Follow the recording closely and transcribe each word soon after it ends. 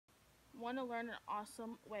Want to learn an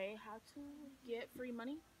awesome way how to get free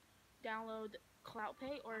money? Download Clout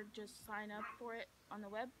or just sign up for it on the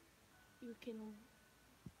web. You can,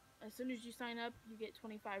 as soon as you sign up, you get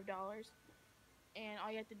 $25, and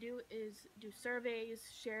all you have to do is do surveys,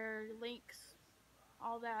 share links,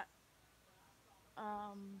 all that.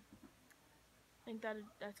 I think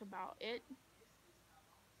that's about it.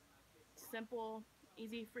 Simple,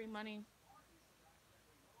 easy, free money.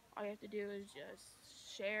 All you have to do is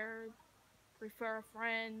just share, refer a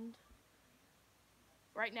friend.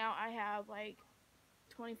 Right now, I have like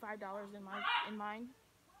 $25 in mine.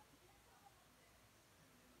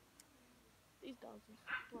 These dogs are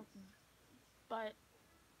barking. But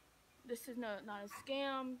this is not a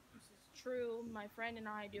scam. This is true. My friend and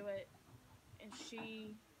I do it, and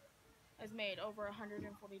she has made over $140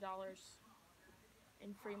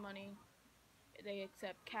 in free money. They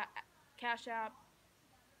accept Cash App,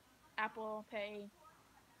 Apple Pay,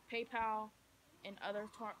 PayPal, and other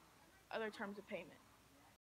terms of payment.